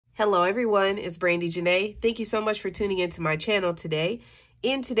Hello everyone, it's Janei. Thank you so much for tuning into my channel today.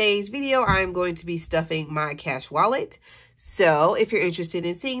 In today's video, I am going to be stuffing my cash wallet. So if you're interested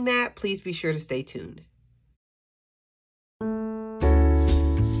in seeing that, please be sure to stay tuned.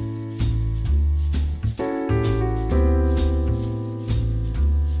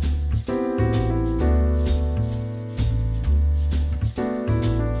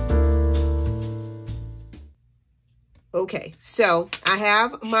 Okay, so I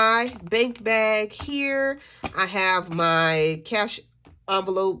have my bank bag here. I have my cash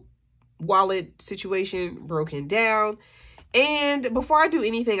envelope wallet situation broken down. And before I do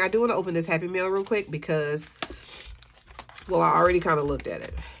anything, I do want to open this Happy Mail real quick because, well, I already kind of looked at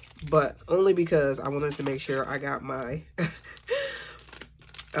it, but only because I wanted to make sure I got my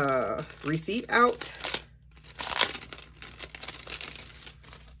receipt out.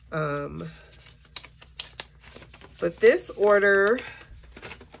 But this order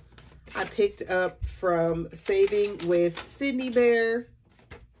I picked up from Saving with Sydney Bear.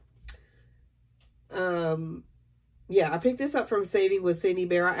 Yeah, I picked this up from Saving with Sydney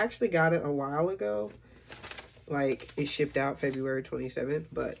Bear. I actually got it a while ago. Like, it shipped out February 27th,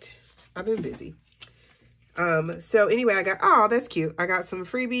 but I've been busy. So anyway, I got, oh, that's cute. I got some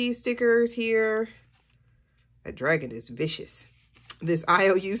Freebies stickers here. That dragon is vicious. This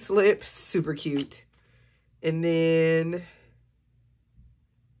IOU slip, super cute. And then,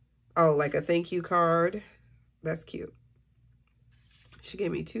 oh, like a thank you card. That's cute. She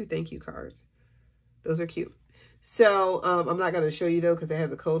gave me 2 thank you cards. Those are cute. So, I'm not going to show you, though, because it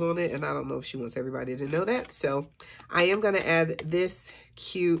has a code on it. And I don't know if she wants everybody to know that. So, I am going to add this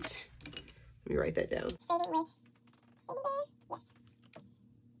cute, let me write that down. Saving with Sydney Bear? Yes.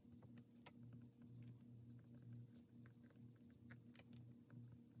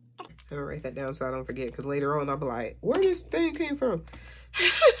 I'm gonna write that down so I don't forget, because later on I'll be like, where this thing came from?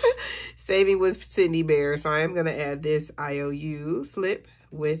 Saving with Sydney Bear. So I am gonna add this IOU slip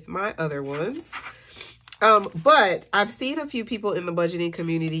with my other ones. But I've seen a few people in the budgeting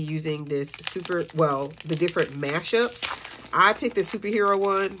community using this the different mashups. I picked the superhero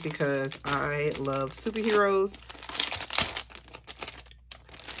one because I love superheroes.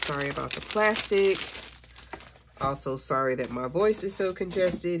 Sorry about the plastic. Also, sorry that my voice is so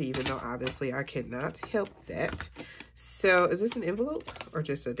congested, even though obviously I cannot help that. So, is this an envelope or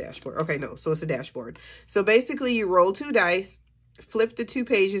just a dashboard? Okay, no, so it's a dashboard. So basically, you roll 2 dice, flip the 2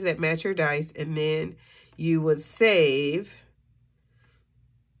 pages that match your dice, and then you would save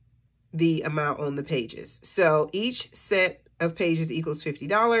the amount on the pages. So each set of pages equals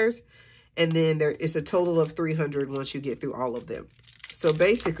 $50, and then there is a total of $300 once you get through all of them. So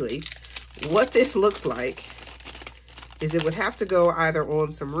basically, what this looks like is it would have to go either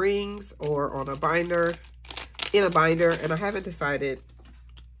on some rings or on a binder, in a binder. And I haven't decided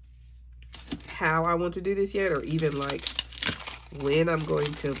how I want to do this yet, or even like when I'm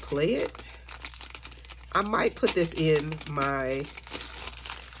going to play it. I might put this in my,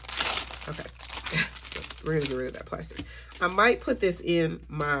 okay, we're gonna get rid of that plastic. I might put this in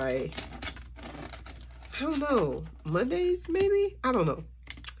my, I don't know, Mondays maybe? I don't know.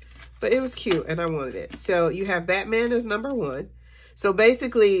 But it was cute and I wanted it. So you have Batman as number 1. So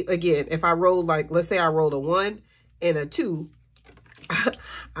basically, again, if I rolled, like, let's say I rolled a 1 and a 2,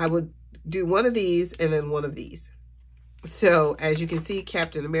 I would do one of these and then one of these. So as you can see,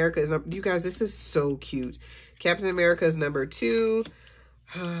 Captain America is, you guys, this is so cute. Captain America is number 2.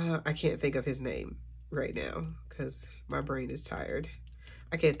 I can't think of his name right now because my brain is tired.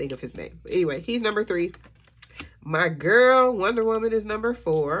 I can't think of his name. But anyway, he's number 3. My girl, Wonder Woman, is number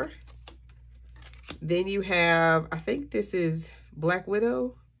 4. Then you have, I think this is Black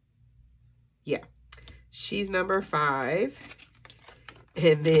Widow. Yeah, she's number 5.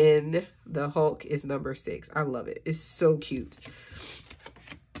 And then the Hulk is number 6. I love it. It's so cute.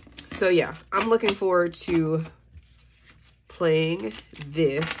 So yeah, I'm looking forward to playing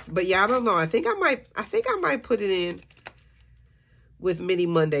this. But yeah, I don't know. I think I might put it in with Mini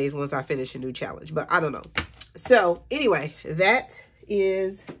Mondays once I finish a new challenge. But I don't know. So anyway, that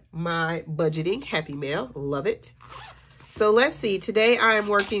is my budgeting Happy Mail. Love it. So let's see. Today I am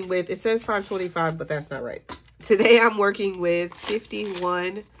working with, it says 525, but that's not right. Today I'm working with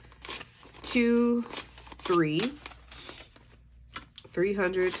 51, 2, 3,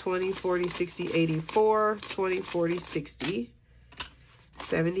 300, 20, 40, 60, 84, 20, 40, 60,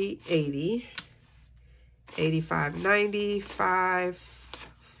 70, 80, 85, 90, 5,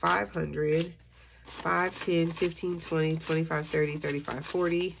 500, 5, 10, 15, 20, 25, 30, 35,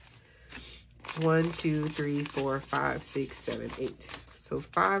 40, 1, 2, 3, 4, 5, 6, 7, 8. So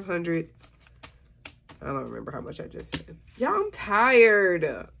 500. I don't remember how much I just said. Y'all, I'm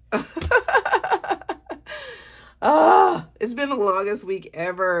tired. It's been the longest week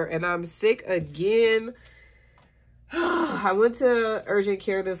ever, and I'm sick again. I went to urgent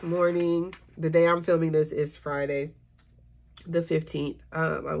care this morning. The day I'm filming this is Friday, the 15th.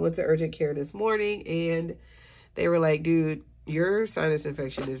 I went to urgent care this morning, and they were like, dude, your sinus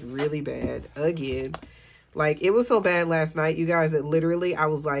infection is really bad again. Like, it was so bad last night, you guys, that literally I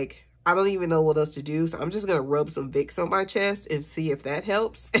was like, I don't even know what else to do. So I'm just going to rub some Vicks on my chest and see if that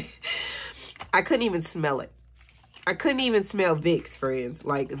helps. I couldn't even smell it. I couldn't even smell Vicks, friends.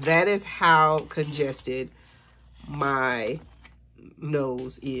 Like, that is how congested my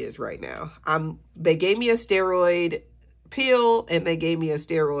nose is right now. They gave me a steroid pill and they gave me a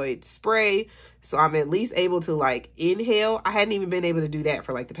steroid spray. So I'm at least able to like inhale. I hadn't even been able to do that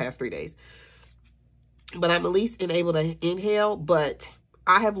for like the past 3 days. But I'm at least able to inhale. But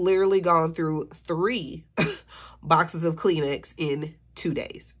I have literally gone through 3 boxes of Kleenex in 2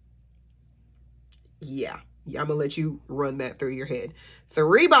 days. Yeah, I'm going to let you run that through your head.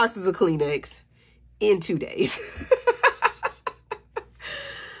 3 boxes of Kleenex in 2 days.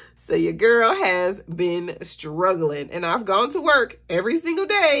 So your girl has been struggling. And I've gone to work every single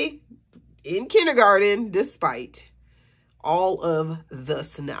day in kindergarten despite all of the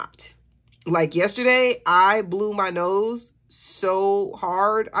snot. Like yesterday, I blew my nose so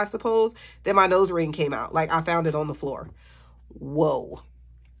hard, I suppose, that my nose ring came out. Like, I found it on the floor. Whoa.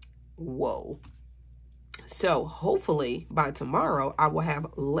 Whoa. So hopefully by tomorrow, I will have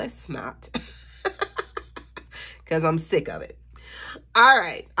less snot because I'm sick of it. All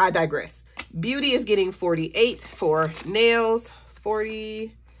right, I digress. Beauty is getting 48 for nails.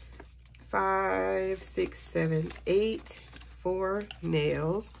 40, 5, 6, 7, 8 for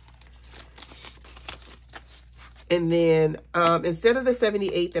nails. And then instead of the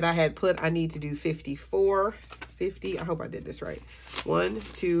 78 that I had put, I need to do 54. 50. I hope I did this right. 1,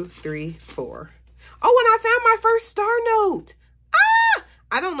 2, 3, 4. Oh, and I found my first star note. Ah!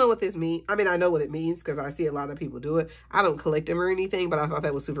 I don't know what this means. I mean, I know what it means because I see a lot of people do it. I don't collect them or anything, but I thought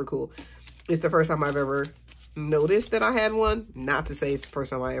that was super cool. It's the first time I've ever noticed that I had one. Not to say it's the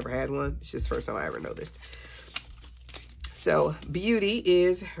first time I ever had one. It's just the first time I ever noticed. So Beauty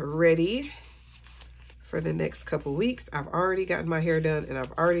is ready for the next couple weeks. I've already gotten my hair done and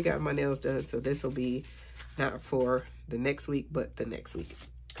I've already gotten my nails done. So this will be not for the next week, but the next week.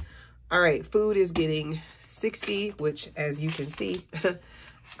 All right, food is getting 60, which as you can see,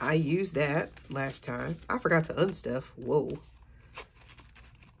 I used that last time. I forgot to unstuff. Whoa.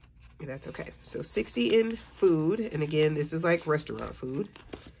 That's okay. So 60 in food. And again, this is like restaurant food.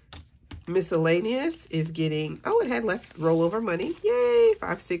 Miscellaneous is getting, oh, it had left rollover money. Yay,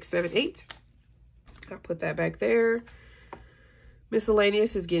 5, 6, 7, 8. I'll put that back there.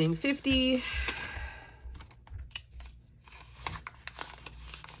 Miscellaneous is getting 50.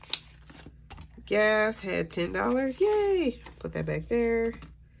 Gas had $10. Yay. Put that back there.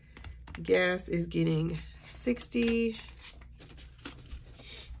 Gas is getting 60.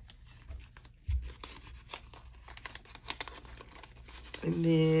 And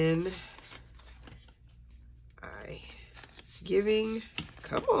then giving,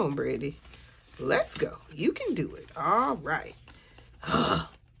 come on, Brandi. Let's go. You can do it. All right. Oh,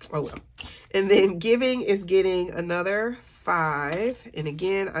 well. And then giving is getting another 5. And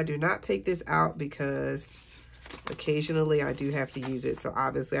again, I do not take this out because occasionally I do have to use it. So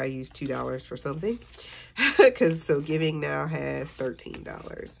obviously I use $2 for something. So giving now has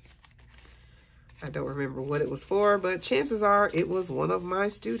 $13. I don't remember what it was for, but chances are it was one of my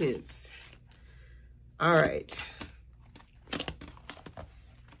students. All right.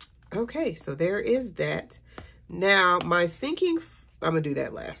 Okay, so there is that. Now, my sinking, I'm going to do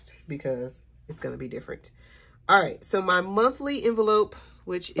that last because it's going to be different. All right, so my monthly envelope,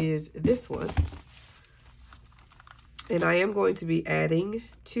 which is this one. And I am going to be adding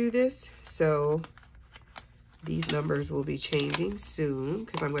to this. So these numbers will be changing soon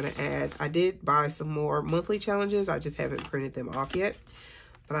because I'm going to add, I did buy some more monthly challenges. I just haven't printed them off yet.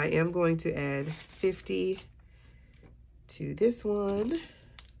 But I am going to add 50 to this one.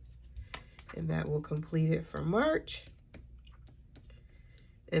 And that will complete it for March.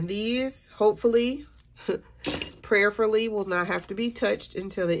 And these, hopefully, prayerfully, will not have to be touched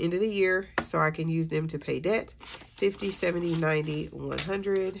until the end of the year. So I can use them to pay debt. 50, 70, 90,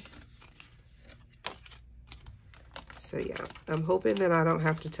 100. So yeah, I'm hoping that I don't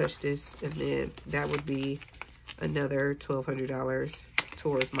have to touch this. And then that would be another $1,200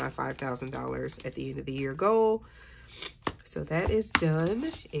 towards my $5,000 at the end of the year goal. So that is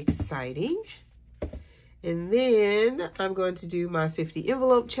done. Exciting. And then I'm going to do my 50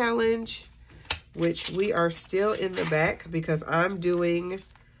 envelope challenge, which we are still in the back because I'm doing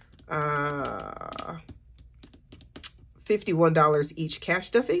 $51 each cash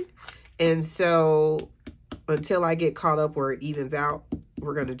stuffing. And so until I get caught up where it evens out,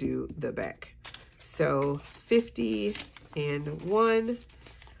 we're going to do the back. So 50 and 1.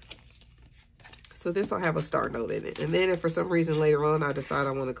 So this will have a star note in it. And then if for some reason later on I decide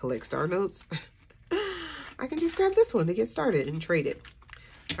I want to collect star notes, I can just grab this one to get started and trade it.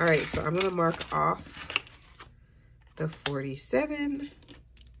 All right, so I'm going to mark off the 47.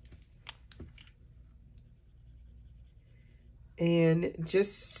 And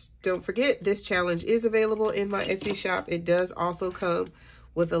just don't forget, this challenge is available in my Etsy shop. It does also come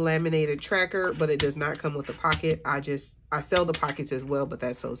with a laminated tracker, but it does not come with a pocket. I sell the pockets as well, but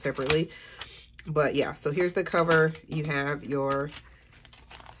that's sold separately. But yeah, so here's the cover. You have your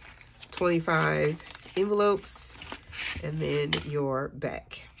 25 envelopes and then your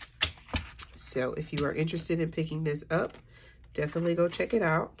back. So if you are interested in picking this up, definitely go check it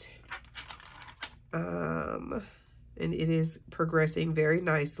out. And it is progressing very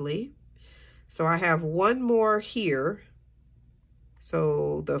nicely. So I have one more here.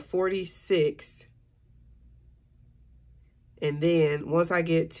 So the 46. And then once I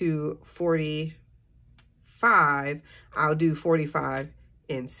get to 45, I'll do 45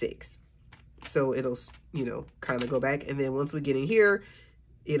 and 6. So it'll, you know, kind of go back. And then once we get in here,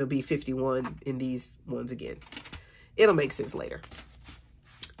 it'll be 51 in these ones again. It'll make sense later.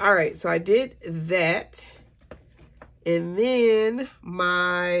 All right, so I did that. And then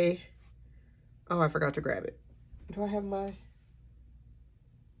my, oh, I forgot to grab it. Do I have my,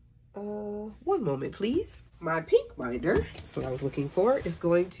 one moment, please. My pink binder, that's what I was looking for, is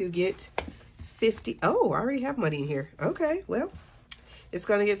going to get 50. Oh, I already have money in here. Okay, well, it's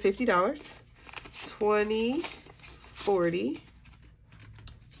going to get $50. 20, 40.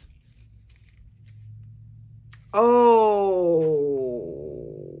 Oh.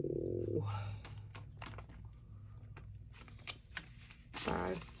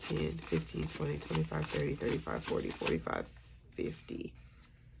 5, 10, 15, 20, 25, 30, 35, 40, 45, 50.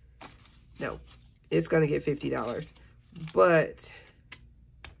 No, it's going to get $50, but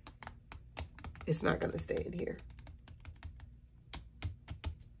it's not going to stay in here.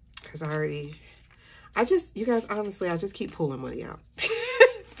 Because you guys, honestly, I just keep pulling money out.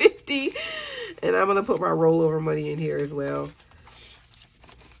 50, and I'm going to put my rollover money in here as well.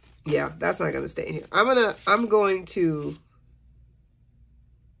 Yeah, that's not going to stay in here. I'm going to,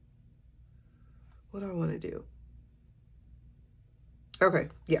 what do I want to do? Okay,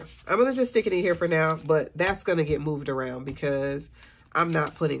 yeah, I'm going to just stick it in here for now, but that's going to get moved around because I'm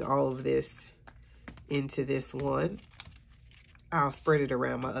not putting all of this into this one. I'll spread it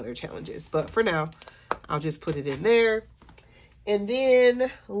around my other challenges, but for now, I'll just put it in there. And then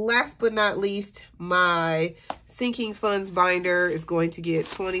last but not least, my sinking funds binder is going to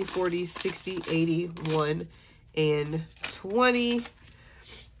get 20, 40, 60, 80, 1, and 20.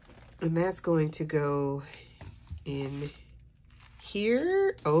 And that's going to go in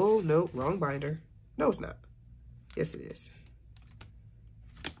here. Oh, no, wrong binder. No, it's not. Yes, it is.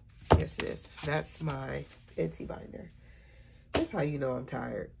 Yes, it is. That's my Etsy binder. That's how you know I'm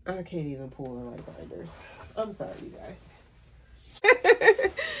tired. I can't even pull the right binders. I'm sorry, you guys.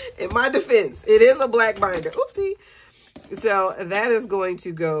 In my defense, it is a black binder. Oopsie. So that is going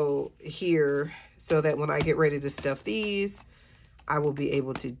to go here so that when I get ready to stuff these, I will be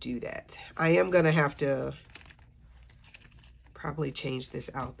able to do that. I am going to have to probably change this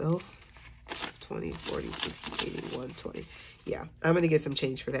out though. 20, 40, 60, 80, 120. Yeah, I'm going to get some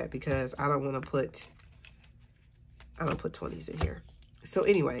change for that because I don't want to put, I don't put 20s in here. So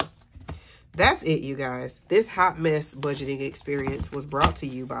anyway, that's it, you guys. This hot mess budgeting experience was brought to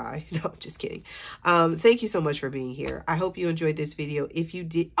you by, no, just kidding. Thank you so much for being here. I hope you enjoyed this video. If you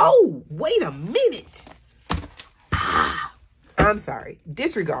did, oh, wait a minute. I'm sorry.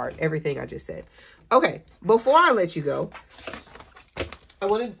 Disregard everything I just said. Okay, before I let you go, I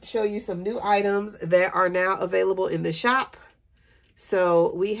want to show you some new items that are now available in the shop.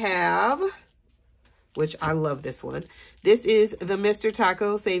 So we have, which I love this one. This is the Mr.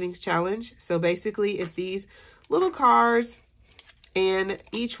 Taco Savings Challenge. So basically it's these little cards and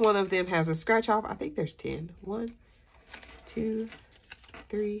each one of them has a scratch off. I think there's 10. 1, 2,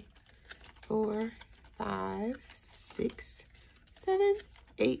 3, 4, 5, 6, 7,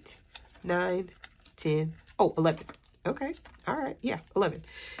 8, 9, 10. Oh, 11. Okay. All right. Yeah, 11.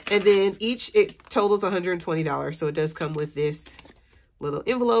 And then it totals $120. So it does come with this little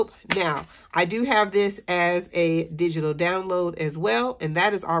envelope. Now, I do have this as a digital download as well, and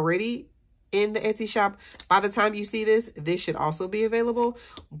that is already in the Etsy shop. By the time you see this, this should also be available,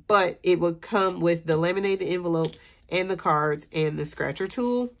 but it would come with the laminated envelope and the cards and the scratcher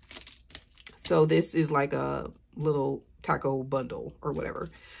tool. So this is like a little taco bundle or whatever.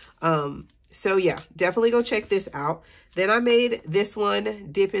 So yeah, definitely go check this out. Then I made this one,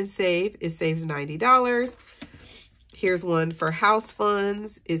 Dip and Save. It saves $90. Here's one for house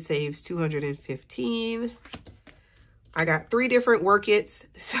funds. It saves $215. I got 3 different work kits.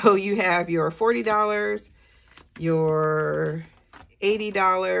 So you have your $40, your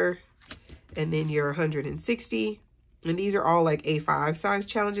 $80, and then your $160. And these are all like A5 size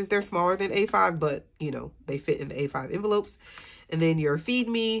challenges. They're smaller than A5, but you know, they fit in the A5 envelopes. And then your Feed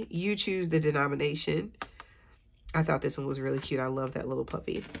Me, you choose the denomination. I thought this one was really cute. I love that little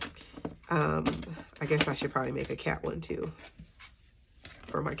puppy. I guess I should probably make a cat one too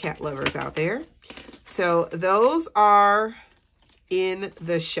for my cat lovers out there. So those are in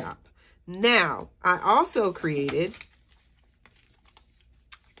the shop. Now, I also created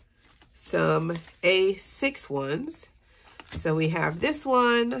some A6 ones. So we have this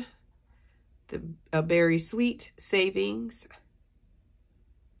one, a Berry Sweet Savings.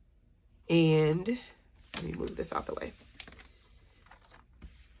 And let me move this out the way.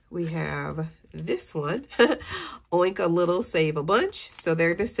 We have this one, Oink a Little, Save a Bunch. So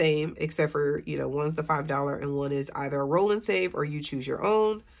they're the same, except for, you know, one's the $5 and one is either a roll and save or you choose your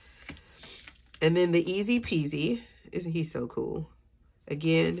own. And then the Easy Peasy, isn't he so cool?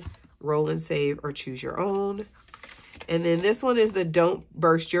 Again, roll and save or choose your own. And then this one is the Don't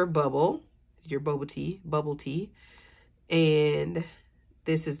Burst Your Bubble, your bubble tea. And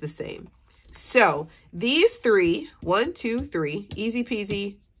this is the same. So these 3, 1, 2, 3, Easy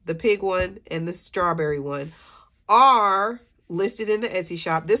Peasy, the pig one, and the strawberry one are listed in the Etsy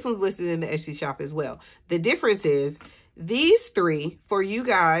shop. This one's listed in the Etsy shop as well. The difference is these 3 for you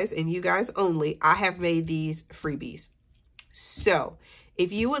guys and you guys only, I have made these freebies. So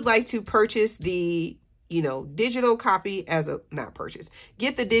if you would like to purchase the, you know, digital copy as a, not purchase,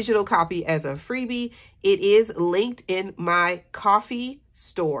 get the digital copy as a freebie, it is linked in my coffee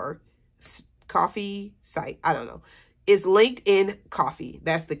store, coffee site. I don't know. It's linked in Coffee.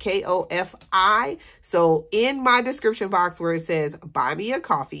 That's the K-O-F-I. So in my description box where it says buy me a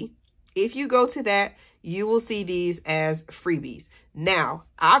coffee, if you go to that, you will see these as freebies. Now,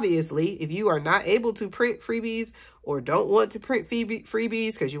 obviously, if you are not able to print freebies or don't want to print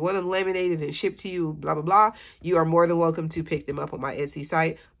freebies because you want them laminated and shipped to you, blah, blah, blah, you are more than welcome to pick them up on my Etsy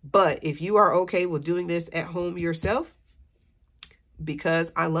site. But if you are okay with doing this at home yourself,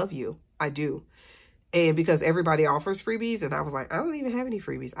 because I love you, I do. And because everybody offers freebies, and I was like, I don't even have any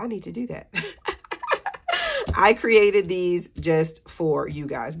freebies. I need to do that. I created these just for you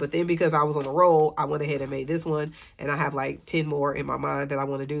guys. But then because I was on a roll, I went ahead and made this one. And I have like 10 more in my mind that I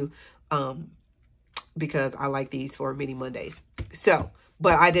want to do because I like these for Mini Mondays. So,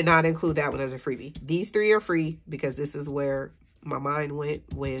 but I did not include that one as a freebie. These 3 are free because this is where my mind went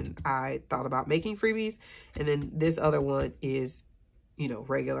when I thought about making freebies. And then this other one is, you know,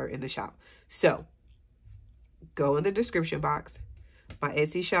 regular in the shop. So go in the description box. My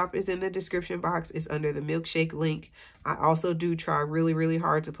Etsy shop is in the description box. It's under the milkshake link. I also do try really, really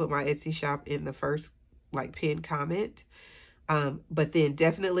hard to put my Etsy shop in the first like pinned comment. But then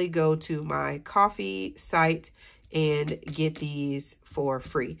definitely go to my coffee site and get these for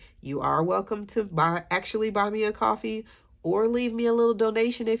free. You are welcome to actually buy me a coffee or leave me a little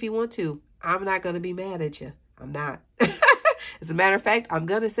donation if you want to. I'm not going to be mad at you. I'm not. As a matter of fact, I'm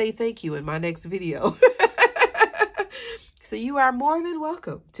going to say thank you in my next video. So you are more than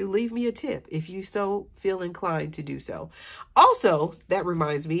welcome to leave me a tip if you so feel inclined to do so. Also, that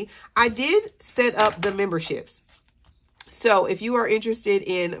reminds me, I did set up the memberships. So if you are interested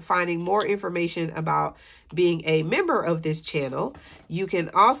in finding more information about being a member of this channel, you can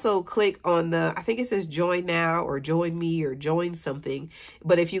also click on the, I think it says join now or join me or join something.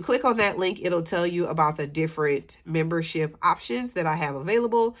 But if you click on that link, it'll tell you about the different membership options that I have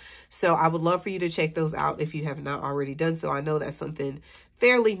available. So I would love for you to check those out if you have not already done so. I know that's something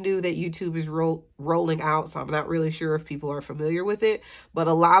fairly new that YouTube is rolling out. So I'm not really sure if people are familiar with it, but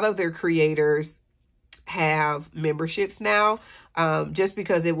a lot of their creators have memberships now, just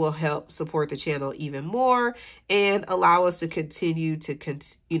because it will help support the channel even more and allow us to continue to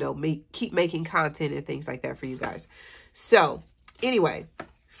keep making content and things like that for you guys. So anyway,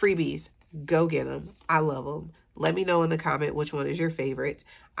 freebies, go get them. I love them. Let me know in the comment which one is your favorite.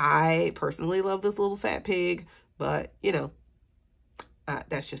 I personally love this little fat pig, but you know,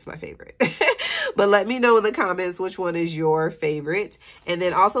 that's just my favorite. But let me know in the comments which one is your favorite. And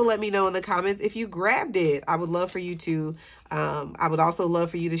then also let me know in the comments if you grabbed it. I would love for you to, I would also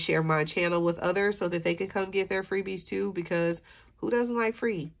love for you to share my channel with others so that they can come get their freebies too, because who doesn't like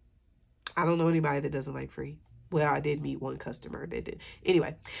free? I don't know anybody that doesn't like free. Well, I did meet one customer that did.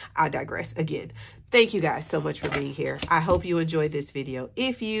 Anyway, I digress again. Thank you guys so much for being here. I hope you enjoyed this video.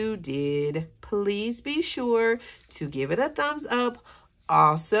 If you did, please be sure to give it a thumbs up.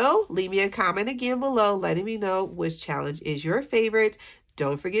 Also, leave me a comment again below letting me know which challenge is your favorite.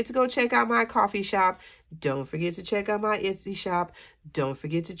 Don't forget to go check out my coffee shop. Don't forget to check out my Etsy shop. Don't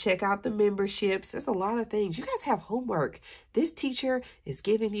forget to check out the memberships. There's a lot of things. You guys have homework. This teacher is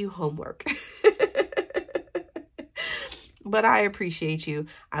giving you homework. But I appreciate you.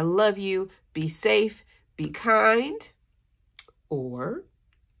 I love you. Be safe, be kind, or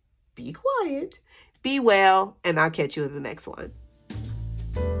be quiet. Be well, and I'll catch you in the next one.